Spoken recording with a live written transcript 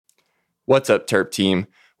What's up, Terp team?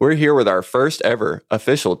 We're here with our first ever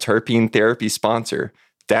official terpene therapy sponsor,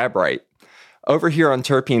 Rite. Over here on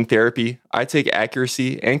Terpene Therapy, I take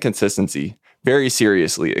accuracy and consistency very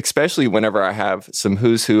seriously, especially whenever I have some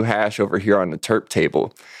who's who hash over here on the terp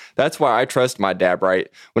table. That's why I trust my Rite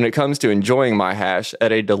when it comes to enjoying my hash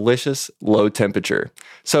at a delicious low temperature.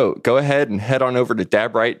 So go ahead and head on over to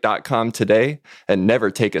dabrite.com today and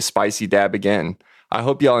never take a spicy dab again. I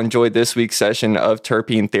hope y'all enjoyed this week's session of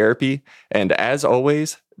Terpene Therapy, and as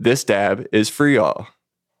always, this dab is for y'all.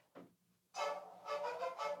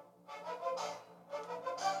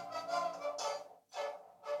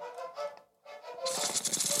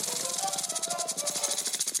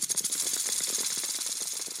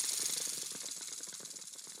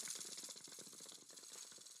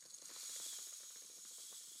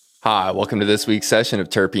 Hi, welcome to this week's session of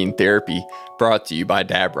Terpene Therapy, brought to you by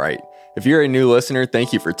Rite. If you're a new listener,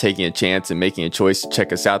 thank you for taking a chance and making a choice to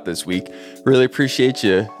check us out this week. Really appreciate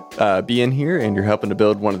you being here, and you're helping to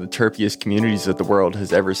build one of the terpiest communities that the world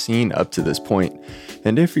has ever seen up to this point.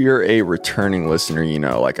 And if you're a returning listener, you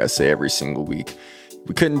know, like I say every single week,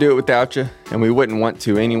 we couldn't do it without you, and we wouldn't want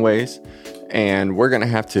to anyways. And we're going to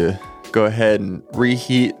have to go ahead and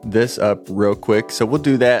reheat this up real quick. So we'll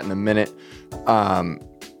do that in a minute.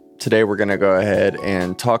 Today we're going to go ahead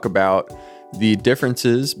and talk about the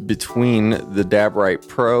differences between the Rite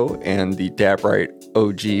Pro and the Rite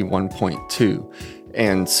OG 1.2.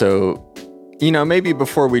 And so, you know, maybe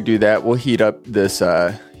before we do that, we'll heat up this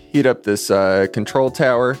control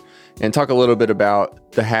tower and talk a little bit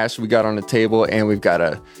about the hash we got on the table. And we've got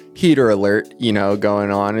a heater alert, you know,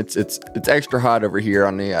 going on. It's extra hot over here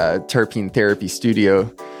on the Terpene Therapy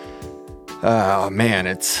studio. Oh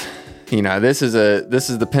man, you know, this is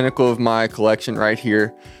the pinnacle of my collection right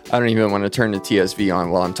here. I don't even want to turn the TSV on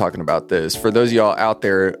while I'm talking about this. For those of y'all out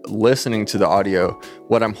there listening to the audio,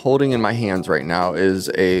 what I'm holding in my hands right now is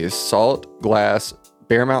a Salt Glass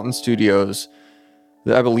Bear Mountain Studios.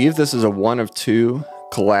 I believe this is a 1 of 2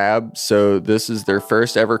 collab. So this is their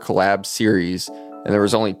first ever collab series. And there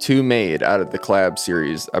was only 2 made out of the collab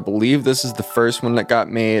series. I believe this is the first one that got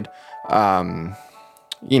made.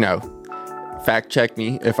 You know, fact check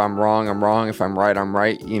me. If I'm wrong, I'm wrong. If I'm right, I'm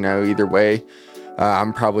right. You know, either way,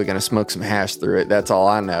 I'm probably going to smoke some hash through it. That's all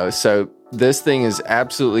I know. So this thing is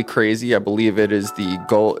absolutely crazy. I believe it is the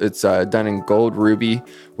gold. It's done in gold ruby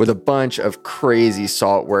with a bunch of crazy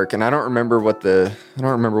salt work. And I don't remember what the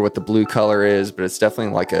blue color is, but it's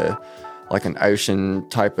definitely like an ocean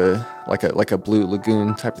type of, like a blue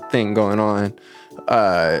lagoon type of thing going on.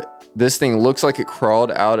 This thing looks like it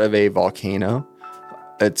crawled out of a volcano.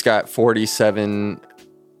 It's got 47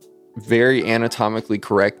 very anatomically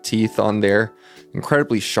correct teeth on there.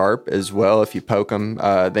 Incredibly sharp as well. If you poke them,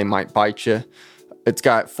 they might bite you. It's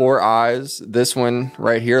got 4 eyes. This one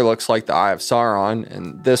right here looks like the Eye of Sauron.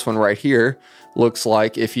 And this one right here looks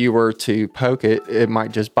like if you were to poke it, it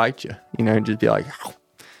might just bite you. You know, just be like, ow.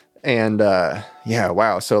 And yeah,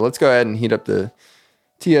 wow. So let's go ahead and heat up the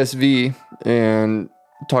TSV and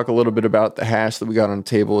talk a little bit about the hash that we got on the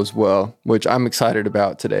table as well, which I'm excited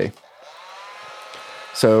about today.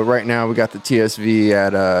 So right now we got the TSV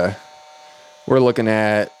at, we're looking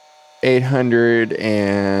at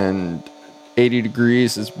 880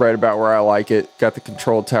 degrees is right about where I like it. Got the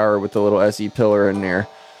control tower with the little SE pillar in there.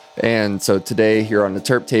 And so today here on the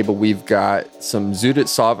terp table, we've got some Zooted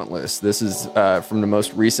solventless. This is from the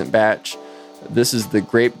most recent batch. This is the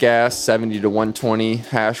grape gas 70 to 120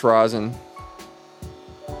 hash rosin.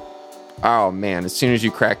 Oh man, as soon as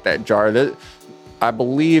you crack that jar, I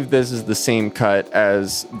believe this is the same cut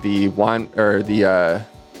as the wine or the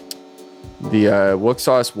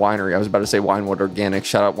Wuxos Winery. I was about to say Winewood Organics.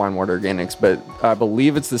 Shout out Winewood Organics, but I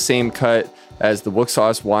believe it's the same cut as the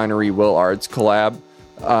Wuxos Winery Willards collab.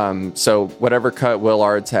 So whatever cut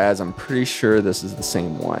Willards has, I'm pretty sure this is the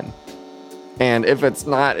same one. And if it's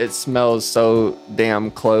not, it smells so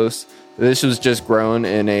damn close. This was just grown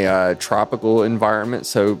in a tropical environment,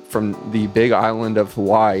 so from the big island of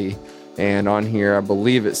Hawaii. And on here, I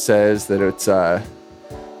believe it says that it's, grown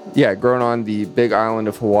on the big island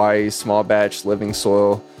of Hawaii, small batch living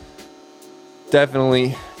soil.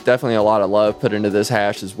 Definitely a lot of love put into this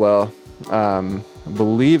hash as well. I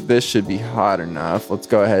believe this should be hot enough. Let's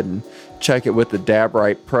go ahead and check it with the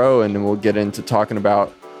Rite Pro, and then we'll get into talking about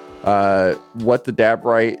what the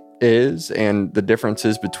Rite is and the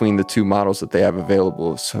differences between the 2 models that they have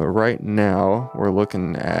available. So right now we're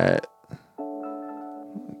looking like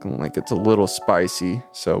it's a little spicy,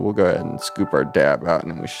 so we'll go ahead and scoop our dab out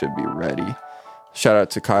and then we should be ready. Shout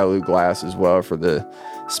out to Kailu Glass as well for the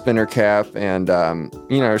spinner cap, and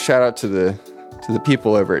shout out to the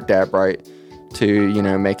people over at Rite.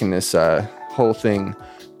 to, making this whole thing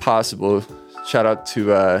possible. Shout out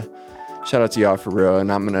to y'all for real.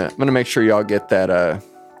 And I'm gonna make sure y'all get that.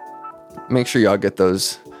 Make sure y'all get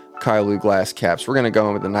those Kailua glass caps. We're gonna go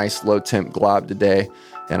in with a nice low temp glob today,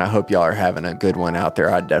 and I hope y'all are having a good one out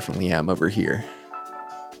there. I definitely am over here.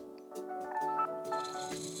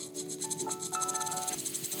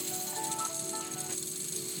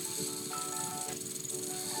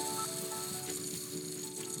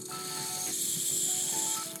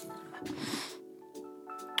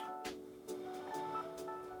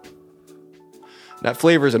 That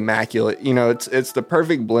flavor is immaculate. It's the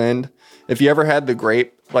perfect blend. If you ever had the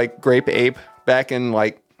grape ape back in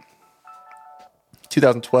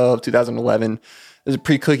 2012, 2011, it was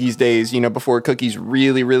pre-cookies days, before cookies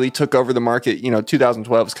really, really took over the market.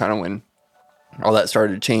 2012 is kind of when all that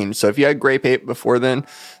started to change. So if you had grape ape before then,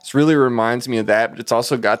 this really reminds me of that, but it's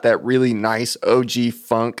also got that really nice OG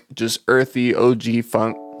funk, just earthy OG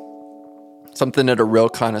funk. Something that a real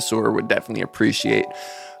connoisseur would definitely appreciate.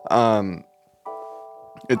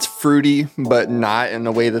 It's fruity, but not in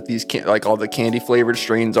the way that these all the candy flavored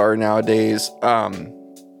strains are nowadays.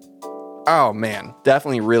 Oh man,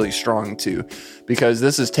 definitely really strong too, because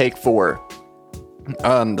this is take 4.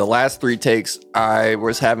 The last 3 takes, I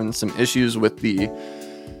was having some issues with the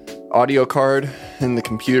audio card in the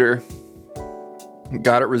computer.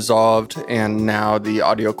 Got it resolved, and now the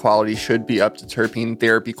audio quality should be up to Terpene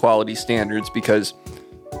therapy quality standards, because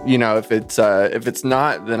if it's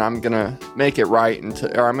not, then I'm gonna make it right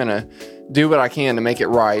or I'm gonna do what I can to make it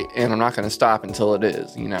right, and I'm not gonna stop until it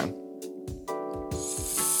is.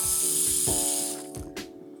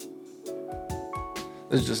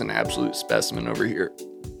 This is just an absolute specimen over here.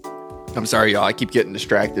 I'm sorry, y'all. I keep getting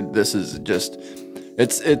distracted. This is just,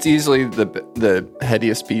 it's easily the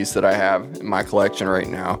headiest piece that I have in my collection right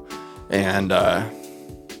now, and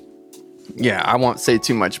yeah, I won't say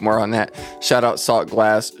too much more on that. Shout out Salt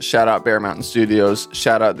Glass. Shout out Bear Mountain Studios.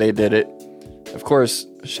 Shout out They Did It. Of course,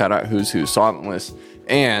 shout out Who's Who Solventless.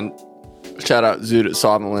 And shout out Zoot at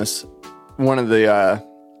Solventless. One of the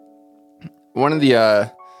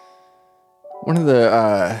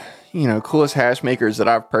coolest hash makers that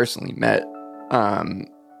I've personally met.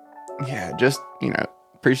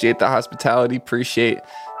 Appreciate the hospitality, appreciate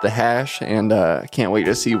the hash, and can't wait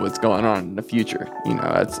to see what's going on in the future.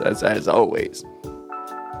 As always.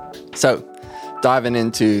 So, diving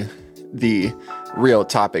into the real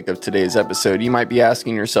topic of today's episode, you might be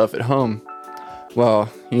asking yourself at home, well,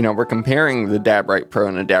 we're comparing the Rite Pro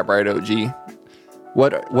and the Rite OG.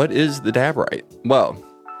 What is the Rite? Well,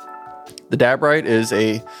 the Rite is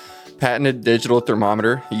a patented digital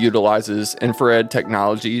thermometer. It utilizes infrared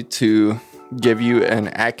technology to give you an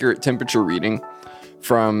accurate temperature reading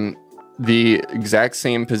from the exact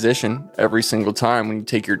same position every single time when you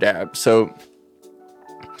take your dab. So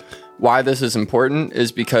why this is important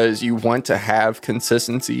is because you want to have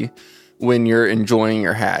consistency when you're enjoying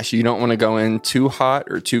your hash. You don't want to go in too hot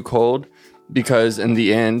or too cold, because in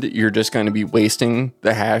the end, you're just going to be wasting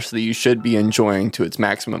the hash that you should be enjoying to its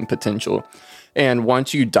maximum potential. And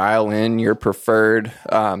once you dial in your preferred,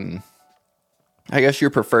 your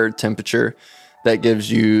preferred temperature that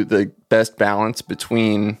gives you the best balance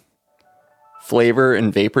between flavor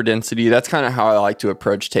and vapor density. That's kind of how I like to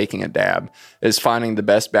approach taking a dab, is finding the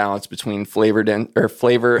best balance between flavor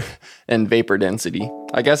and vapor density.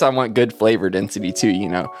 I guess I want good flavor density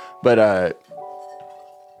too, but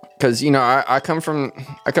because I come from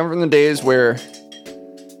the days where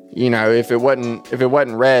if it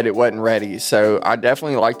wasn't red, it wasn't ready. So I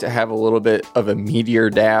definitely like to have a little bit of a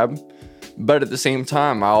meatier dab, but at the same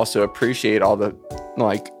time, I also appreciate all the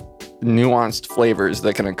nuanced flavors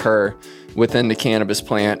that can occur within the cannabis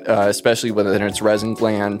plant, especially within its resin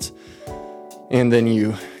glands. And then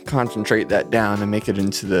you concentrate that down and make it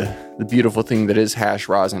into the beautiful thing that is hash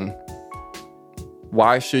rosin.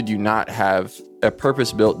 Why should you not have a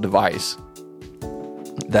purpose-built device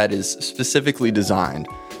that is specifically designed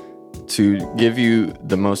to give you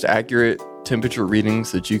the most accurate temperature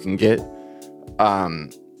readings that you can get,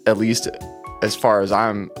 at least as far as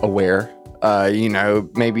I'm aware?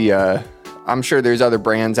 Maybe I'm sure there's other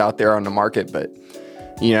brands out there on the market, but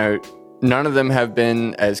none of them have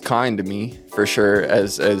been as kind to me, for sure,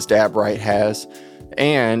 as Rite has.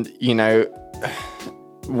 And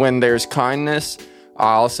when there's kindness,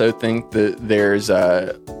 I also think that there's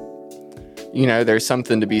there's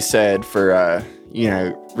something to be said for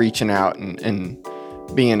reaching out and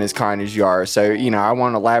being as kind as you are. So I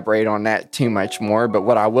won't elaborate on that too much more, but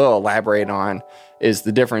what I will elaborate on is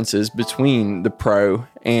the differences between the Pro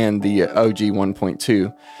and the OG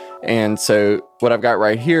 1.2. And so what I've got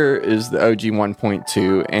right here is the OG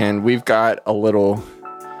 1.2, and we've got a little,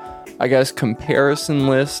 I guess, comparison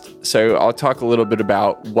list. So I'll talk a little bit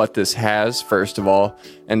about what this has, first of all,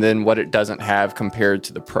 and then what it doesn't have compared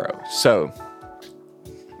to the Pro. So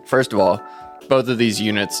first of all, both of these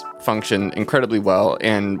units function incredibly well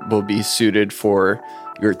and will be suited for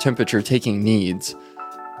your temperature taking needs.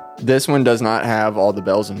 This one does not have all the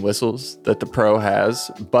bells and whistles that the Pro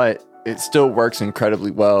has, but it still works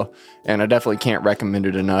incredibly well, and I definitely can't recommend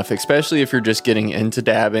it enough, especially if you're just getting into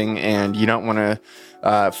dabbing and you don't want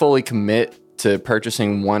to fully commit to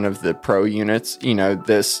purchasing one of the Pro units. You know,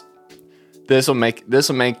 this will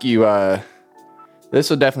definitely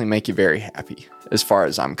make you very happy as far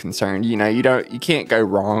as I'm concerned. You know, you can't go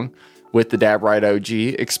wrong with the Rite OG,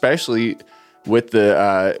 especially with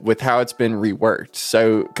how it's been reworked.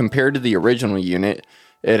 So compared to the original unit,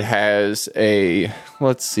 it has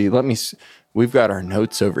we've got our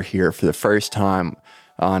notes over here for the first time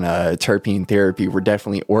on terpene therapy. We're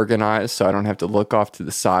definitely organized, so I don't have to look off to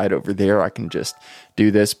the side over there. I can just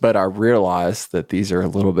do this, but I realized that these are a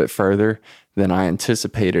little bit further than I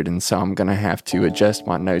anticipated, and so I'm going to have to adjust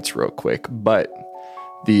my notes real quick. But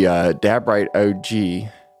the Rite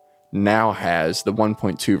OG now has, the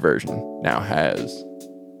 1.2 version now has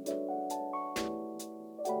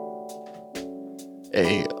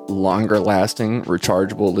a longer lasting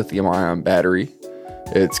rechargeable lithium ion battery.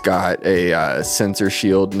 It's got a sensor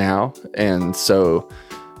shield now, and so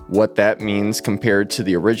what that means compared to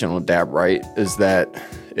the original Rite is that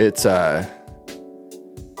it's a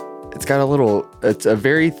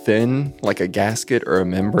very thin, like a gasket or a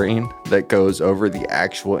membrane that goes over the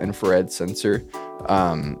actual infrared sensor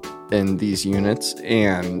in these units,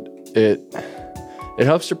 and it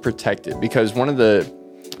helps to protect it, because one of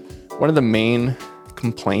the main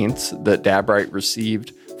complaints that Rite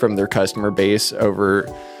received from their customer base over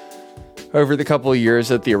the couple of years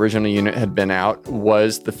that the original unit had been out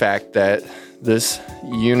was the fact that this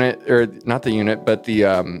unit, or not the unit, but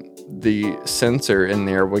the sensor in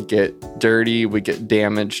there would get dirty, would get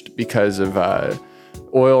damaged because of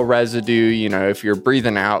oil residue. You know, if you're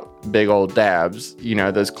breathing out big old dabs, you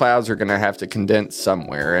know, those clouds are going to have to condense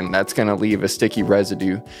somewhere, and that's going to leave a sticky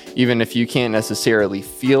residue. Even if you can't necessarily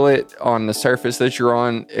feel it on the surface that you're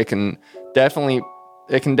on, it can definitely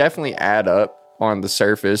add up on the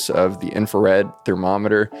surface of the infrared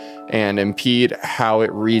thermometer and impede how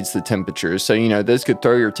it reads the temperature. So, you know, this could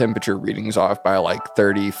throw your temperature readings off by like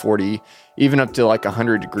 30, 40, even up to like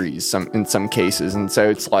 100 degrees in some cases. And so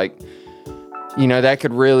it's like, you know, that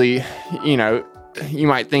could really, you know, you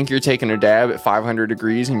might think you're taking a dab at 500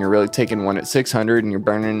 degrees and you're really taking one at 600 and you're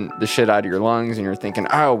burning the shit out of your lungs, and you're thinking,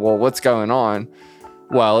 oh, well, what's going on?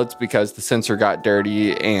 Well, it's because the sensor got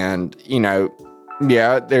dirty, and, you know,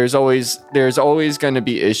 yeah, there's always going to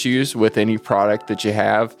be issues with any product that you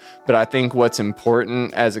have. But I think what's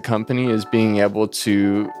important as a company is being able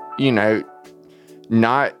to, you know,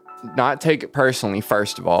 not take it personally,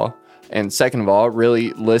 first of all. And second of all,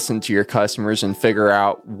 really listen to your customers and figure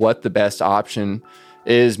out what the best option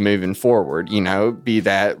is moving forward. You know, be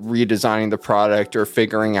that redesigning the product or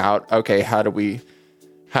figuring out, okay, how do we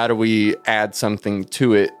add something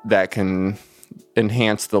to it that can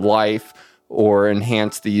enhance the life or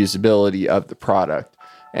enhance the usability of the product.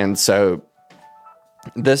 And so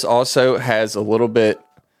this also has a little bit,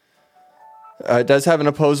 it does have an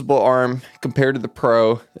opposable arm compared to the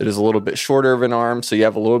Pro. It is a little bit shorter of an arm, so you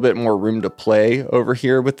have a little bit more room to play over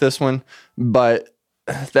here with this one. But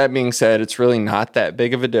that being said, it's really not that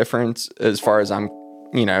big of a difference as far as I'm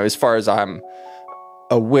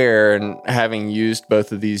aware, and having used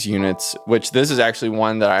both of these units, which this is actually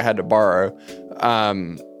one that I had to borrow,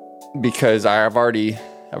 because I've already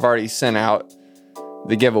sent out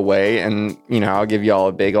the giveaway, and, you know, I'll give y'all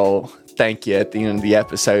a big old thank you at the end of the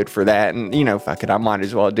episode for that. And, you know, fuck it, I might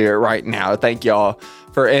as well do it right now. Thank y'all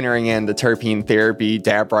for entering in the Terpene Therapy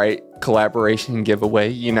Rite collaboration giveaway.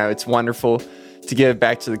 You know, it's wonderful to give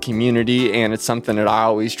back to the community, and it's something that I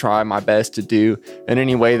always try my best to do in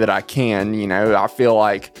any way that I can. You know, I feel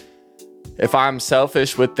like if I'm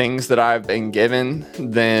selfish with things that I've been given,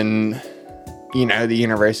 then, you know, the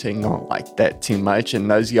universe ain't gonna like that too much. And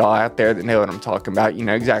those of y'all out there that know what I'm talking about, you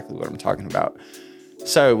know exactly what I'm talking about.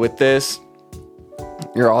 So with this,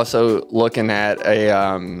 you're also looking at a,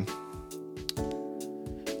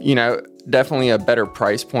 you know, definitely a better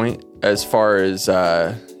price point as far as,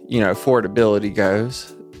 you know, affordability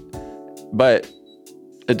goes. But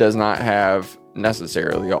it does not have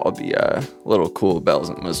necessarily all the little cool bells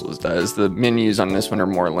and whistles does. The menus on this one are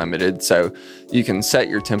more limited, so you can set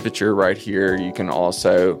your temperature right here. You can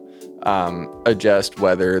also adjust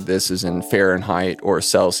whether this is in Fahrenheit or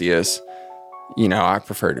Celsius. I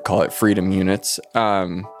prefer to call it freedom units.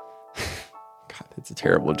 God, it's a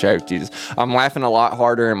terrible joke, Jesus. I'm laughing a lot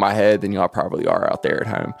harder in my head than y'all probably are out there at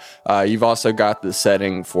home. You've also got the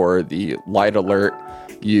setting for the light alert.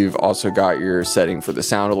 You've also got your setting for the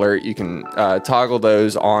sound alert. You can toggle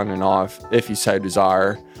those on and off if you so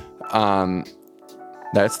desire.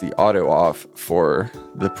 That's the auto off for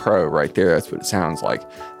the Pro right there. That's what it sounds like.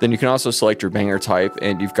 Then you can also select your banger type,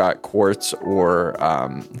 and you've got quartz or,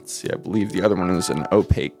 let's see, I believe the other one is an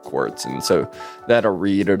opaque quartz. And so that'll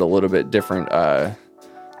read at a little bit different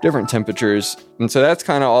temperatures. And so that's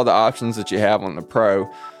kind of all the options that you have on the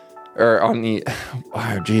Pro. Or on the,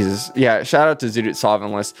 oh Jesus. Yeah, shout out to Zoodit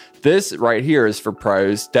Solventless. This right here is for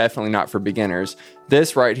pros, definitely not for beginners.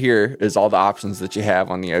 This right here is all the options that you have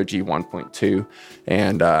on the OG 1.2.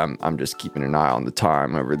 And I'm just keeping an eye on the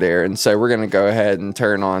time over there. And so we're going to go ahead and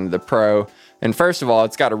turn on the Pro. And first of all,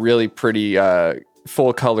 it's got a really pretty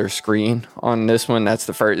full color screen on this one. That's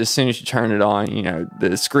the first, as soon as you turn it on,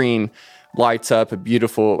 the screen lights up a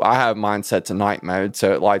beautiful, I have mine set to night mode,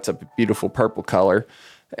 so it lights up a beautiful purple color.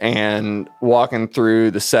 And walking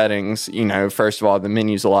through the settings, first of all, the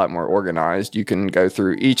menu's a lot more organized. You can go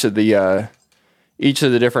through each of the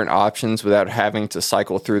different options without having to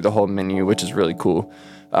cycle through the whole menu, which is really cool.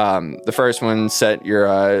 The first one, set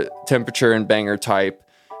your temperature and banger type.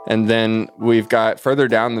 And then we've got further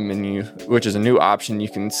down the menu, which is a new option, you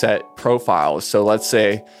can set profiles. So let's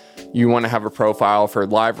say you want to have a profile for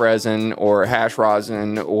live resin or hash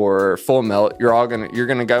rosin or full melt. You're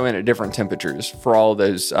gonna go in at different temperatures for all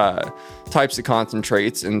those types of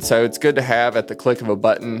concentrates. And so it's good to have at the click of a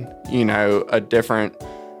button, a different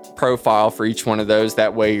profile for each one of those.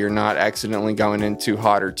 That way you're not accidentally going in too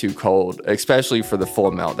hot or too cold, especially for the full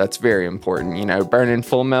melt. That's very important. Burning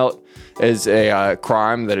full melt is a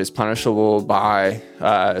crime that is punishable by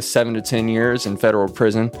 7 to 10 years in federal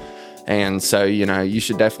prison. And so, you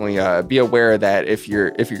should definitely be aware of that. If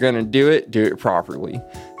you're going to do it properly.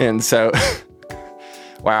 And so,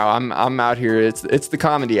 wow, I'm out here. It's the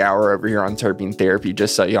comedy hour over here on Terpene Therapy,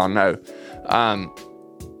 just so y'all know.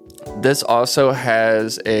 This also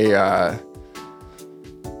has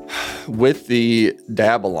with the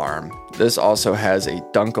dab alarm, this also has a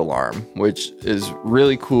dunk alarm, which is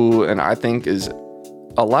really cool and I think is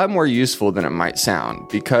a lot more useful than it might sound,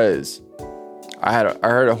 because I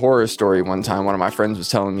heard a horror story one time. One of my friends was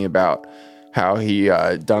telling me about how he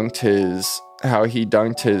dunked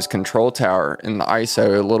his control tower in the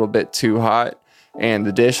ISO a little bit too hot, and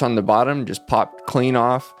the dish on the bottom just popped clean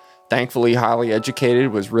off. Thankfully, Highly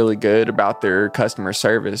Educated was really good about their customer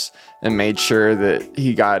service and made sure that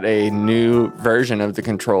he got a new version of the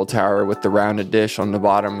control tower with the rounded dish on the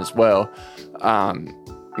bottom as well,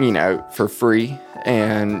 for free,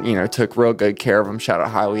 and, took real good care of him. Shout out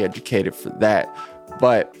Highly Educated for that.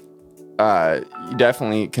 But you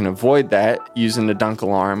definitely can avoid that using the dunk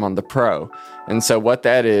alarm on the Pro. And so what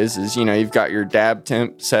that is, you've got your dab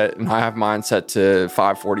temp set, and I have mine set to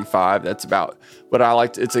 545. That's about what I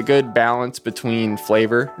like. It's a good balance between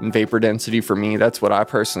flavor and vapor density for me. That's what I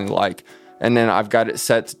personally like. And then I've got it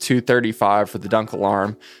set to 235 for the dunk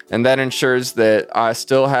alarm. And that ensures that I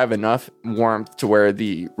still have enough warmth to where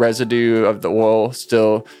the residue of the oil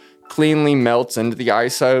still cleanly melts into the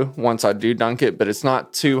ISO once I do dunk it, but it's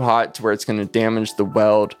not too hot to where it's going to damage the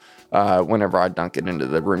weld whenever I dunk it into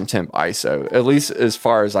the room temp ISO, at least as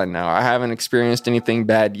far as I know. I haven't experienced anything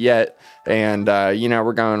bad yet, and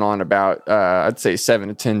we're going on about I'd say 7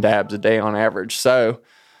 to 10 dabs a day on average. So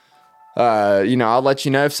I'll let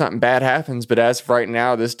you know if something bad happens, but as of right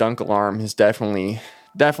now, this dunk alarm has definitely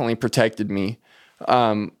protected me.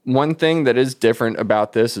 One thing that is different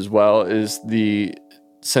about this as well is the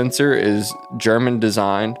sensor is German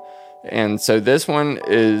designed, and so this one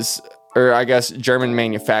is, or I guess German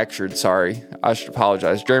manufactured, sorry, I should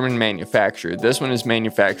apologize, German manufactured. This one is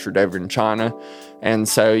manufactured over in China, and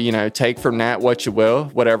so, take from that what you will,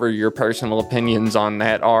 whatever your personal opinions on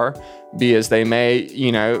that are, be as they may,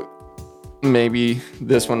 maybe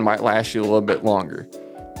this one might last you a little bit longer.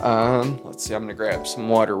 Let's see, I'm gonna grab some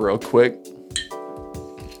water real quick,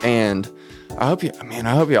 and I hope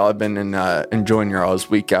y'all have been enjoying your all's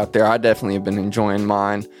week out there. I definitely have been enjoying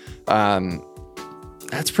mine.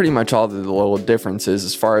 That's pretty much all the little differences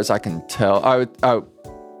as far as I can tell.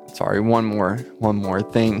 One more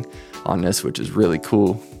thing on this, which is really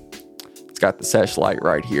cool. It's got the sesh light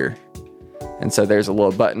right here. And so there's a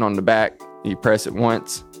little button on the back. You press it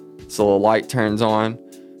once, so a little light turns on.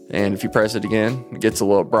 And if you press it again, it gets a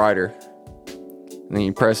little brighter. And then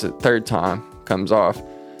you press it third time, comes off.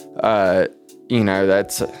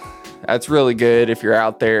 That's really good if you're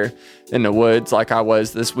out there in the woods like I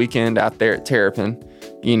was this weekend out there at Terpene.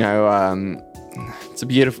 It's a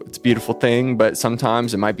beautiful thing, but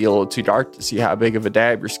sometimes it might be a little too dark to see how big of a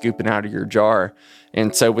dab you're scooping out of your jar.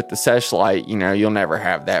 And so with the sesh light, you'll never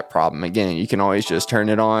have that problem again. You can always just turn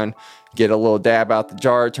it on, get a little dab out the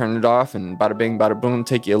jar, turn it off, and bada bing, bada boom,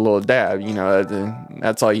 take you a little dab.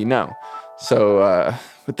 That's all you know. So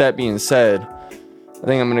with that being said, I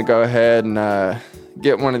think I'm going to go ahead and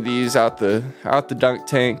get one of these out the dunk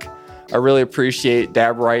tank. I really appreciate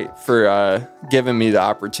Rite for giving me the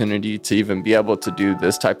opportunity to even be able to do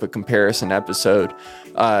this type of comparison episode.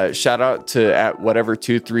 Shout out to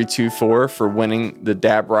 @whatever2324 for winning the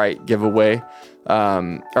Rite giveaway.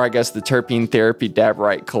 Or I guess the Terpene Therapy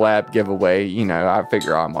Rite collab giveaway. I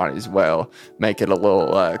figure I might as well make it a little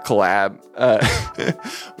collab.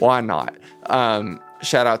 Why not?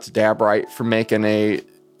 Shout out to Rite for making a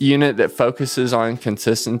unit that focuses on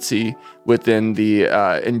consistency within the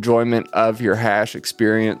enjoyment of your hash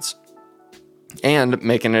experience, and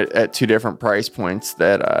making it at 2 different price points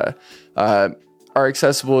that are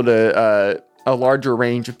accessible to a larger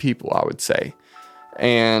range of people, I would say.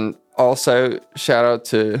 And also, shout out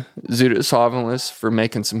to Zuda Solventless for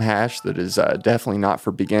making some hash that is definitely not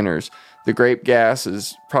for beginners. The grape gas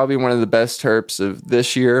is probably one of the best terps of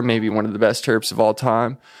this year, maybe one of the best terps of all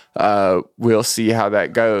time. We'll see how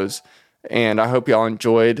that goes. And I hope y'all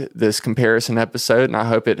enjoyed this comparison episode, and I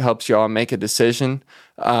hope it helps y'all make a decision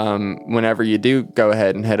whenever you do go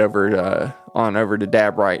ahead and head over to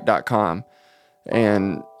dabrite.com.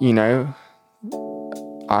 And,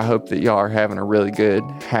 I hope that y'all are having a really good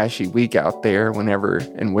hashy week out there whenever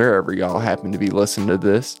and wherever y'all happen to be listening to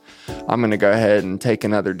this. I'm going to go ahead and take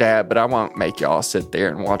another dab, but I won't make y'all sit there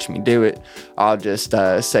and watch me do it. I'll just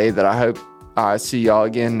say that I hope I see y'all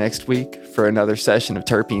again next week for another session of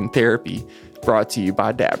Terpene Therapy, brought to you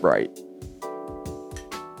by Rite.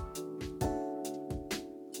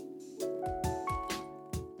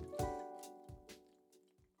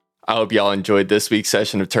 I hope y'all enjoyed this week's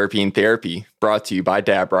session of Terpene Therapy, brought to you by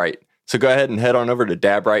Rite. So go ahead and head on over to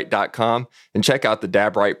dabrite.com and check out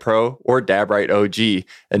the Rite Pro or Rite OG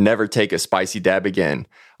and never take a spicy dab again.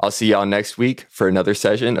 I'll see y'all next week for another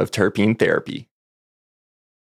session of Terpene Therapy.